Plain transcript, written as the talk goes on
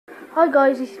Hi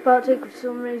guys, this is part 2. For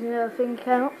some reason the thing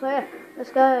came up, so yeah, let's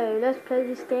go, let's play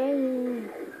this game.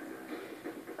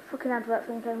 A fucking advert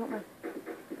thing came up, man.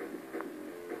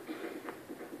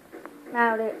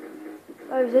 Nailed it.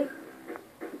 Where is he?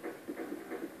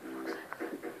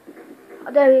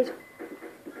 Oh, there he is.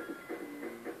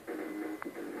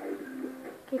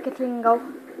 Kick a tingle.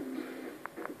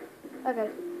 Okay.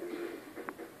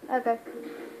 Okay.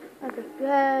 Okay.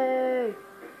 Yay!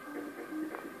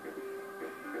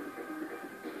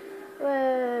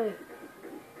 Way.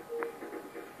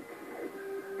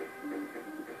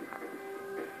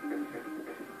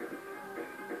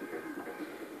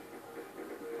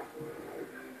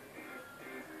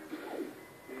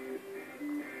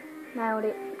 Nailed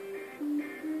it.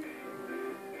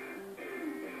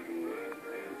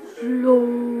 Slow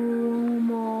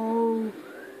motion.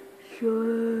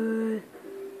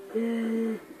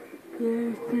 Yeah,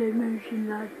 slow motion,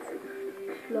 lads.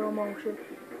 Slow motion.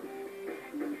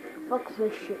 Fuck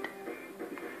this shit.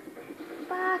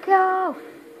 Back off!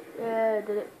 Yeah,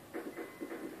 did it.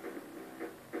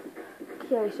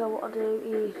 Okay, so what I do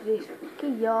is this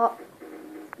gear.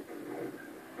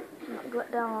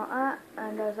 Get down like that,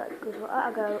 and as that goes like that,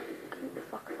 I go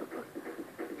fuck.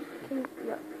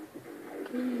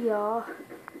 Gear.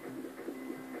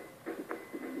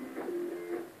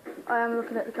 I am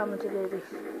looking at the camera to do this.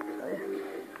 So yeah.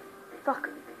 Fuck.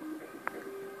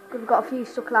 We've got a few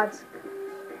stuck lads.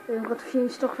 We've got a few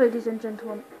stuck ladies and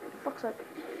gentlemen. Fuck's sake.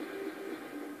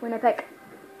 Winnipeg.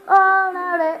 Oh,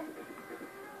 nailed it.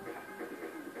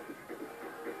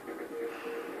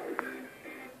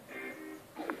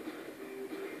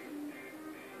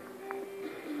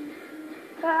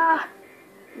 Ah.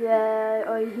 Yeah,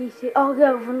 oh, he's it. Oh,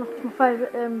 yeah, that's my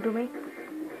favourite dummy.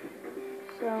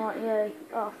 So, like, yeah.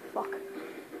 Oh, fuck.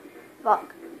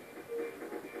 Fuck.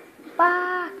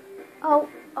 Back. Oh,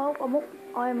 I'm up.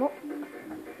 I'm up.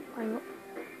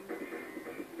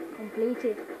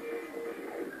 Completed.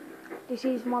 This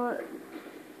is the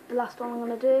last one I'm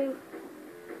gonna do.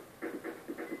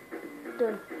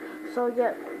 Done. So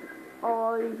yeah, I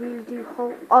really do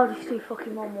hope I'll just do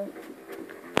fucking one more.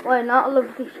 Why not? I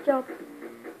love this job.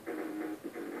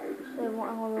 So what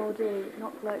I will do is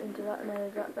not float into that. No,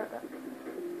 that.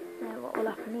 Now what will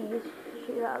happen is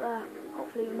shoot that there.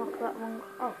 Hopefully you knock that one.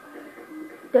 Oh,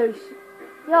 those.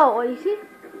 Yo, what you see?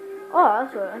 Oh,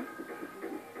 that's alright.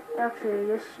 Actually,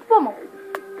 just one more.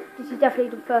 This is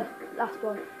definitely the last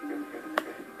one.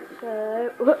 So,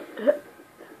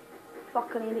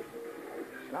 fucking idiot.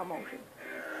 Slow motion.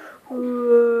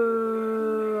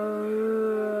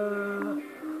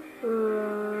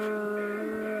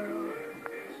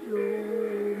 Slow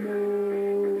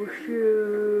motion.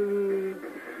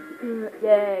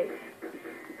 Yay.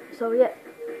 So yeah,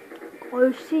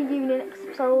 I'll see you in the next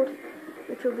episode,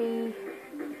 which will be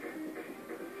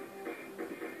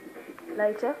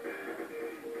later.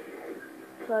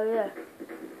 So yeah,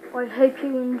 I hope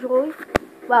you enjoy.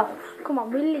 Well, come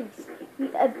on, release.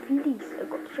 Release. I've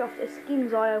got to show off the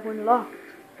skins I have unlocked.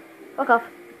 Fuck off.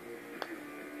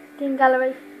 Skin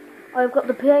gallery. I've got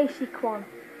the basic one.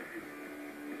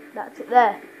 That's it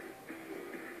there.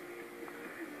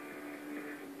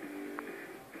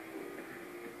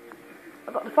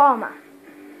 I've got the farmer.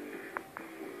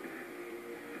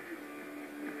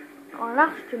 Got an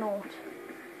astronaut.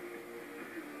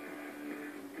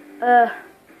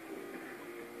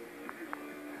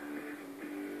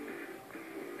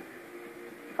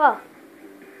 Well,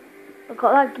 I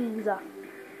got that geezer.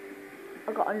 I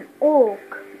got an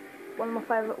orc, one of my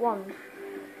favourite ones,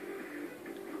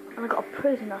 and I got a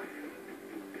prisoner,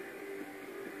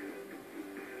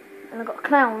 and I got a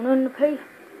clown and a pea.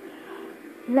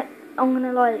 I'm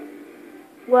gonna like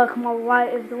work on my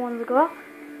way of the ones I got.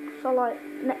 So like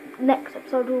next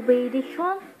episode will be this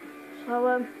one.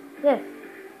 So yeah,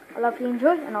 I hope you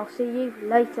enjoy, and I'll see you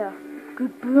later.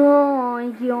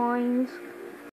 Goodbye, guys.